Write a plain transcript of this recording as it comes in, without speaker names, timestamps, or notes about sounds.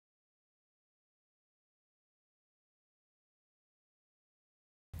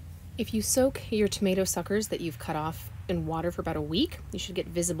If you soak your tomato suckers that you've cut off in water for about a week, you should get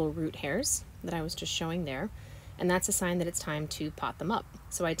visible root hairs that I was just showing there. And that's a sign that it's time to pot them up.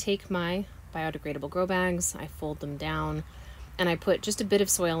 So I take my biodegradable grow bags, I fold them down, and I put just a bit of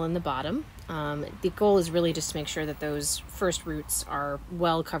soil in the bottom. The goal is really just to make sure that those first roots are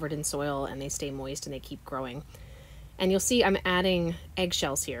well covered in soil and they stay moist and they keep growing. And you'll see I'm adding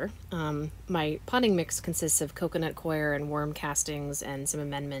eggshells here. My potting mix consists of coconut coir and worm castings and some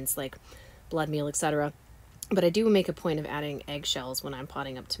amendments like blood meal, etc. But I do make a point of adding eggshells when I'm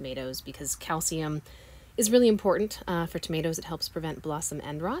potting up tomatoes because calcium is really important for tomatoes. It helps prevent blossom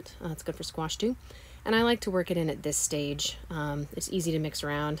end rot. It's good for squash too. And I like to work it in at this stage. It's easy to mix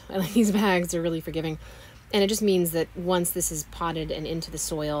around. I like these bags, they're really forgiving. And it just means that once this is potted and into the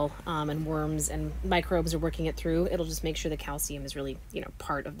soil and worms and microbes are working it through, it'll just make sure the calcium is really,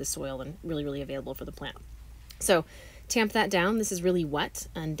 part of the soil and really, really available for the plant. So tamp that down. This is really wet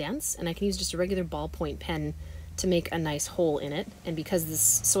and dense, and I can use just a regular ballpoint pen to make a nice hole in it. And because this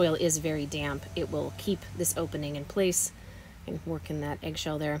soil is very damp, it will keep this opening in place and work in that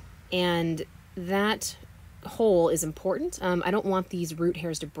eggshell there. And that hole is important. I don't want these root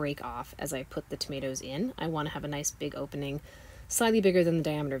hairs to break off as I put the tomatoes in. I want to have a nice big opening, slightly bigger than the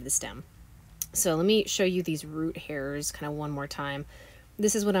diameter of the stem. So let me show you these root hairs kind of one more time.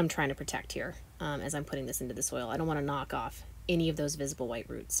 This is what I'm trying to protect here as I'm putting this into the soil. I don't want to knock off any of those visible white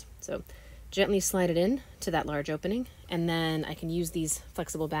roots. So gently slide it in to that large opening, and then I can use these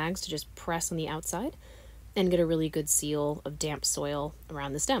flexible bags to just press on the outside and get a really good seal of damp soil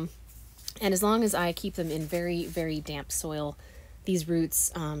around the stem. And as long as I keep them in very, very damp soil, these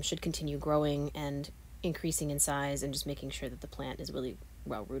roots should continue growing and increasing in size and just making sure that the plant is really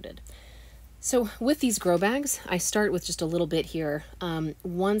well rooted. So with these grow bags, I start with just a little bit here.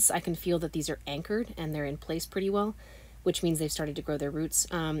 Once I can feel that these are anchored and they're in place pretty well, which means they've started to grow their roots,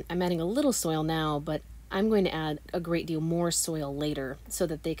 I'm adding a little soil now, but I'm going to add a great deal more soil later so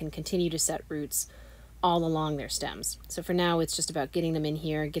that they can continue to set roots all along their stems. So for now, it's just about getting them in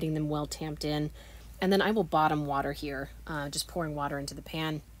here, getting them well tamped in, and then I will bottom water here, just pouring water into the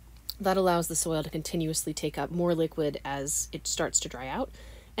pan. That allows the soil to continuously take up more liquid as it starts to dry out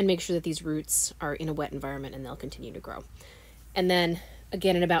and make sure that these roots are in a wet environment and they'll continue to grow. And then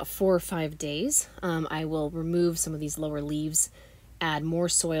again, in about 4 or 5 days, I will remove some of these lower leaves, add more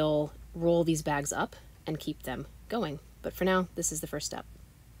soil, roll these bags up, and keep them going. But for now, this is the first step.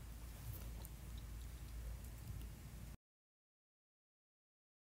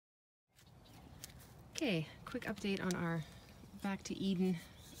 Okay, quick update on our back to Eden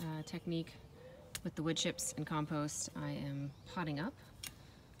technique with the wood chips and compost. I am potting up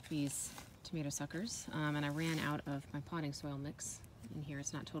these tomato suckers, and I ran out of my potting soil mix in here.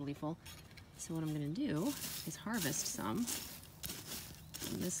 It's not totally full. So what I'm going to do is harvest some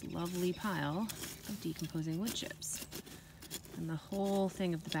from this lovely pile of decomposing wood chips. And the whole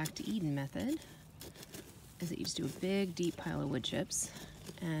thing of the back to Eden method is that you just do a big deep pile of wood chips,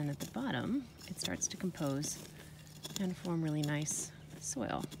 and at the bottom it starts to compose and form really nice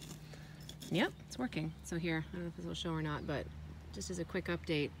soil. And yep, it's working. So here, I don't know if this will show or not, but just as a quick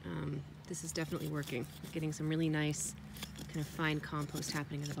update, this is definitely working. We're getting some really nice kind of fine compost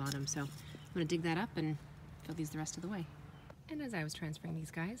happening at the bottom. So I'm going to dig that up and fill these the rest of the way. And as I was transferring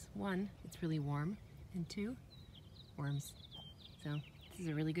these guys, 1, it's really warm, and 2, worms. So this is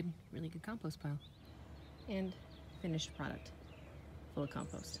a really good compost pile. And finished product, full of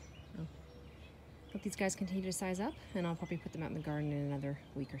compost. So, hope these guys continue to size up, and I'll probably put them out in the garden in another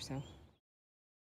week or so.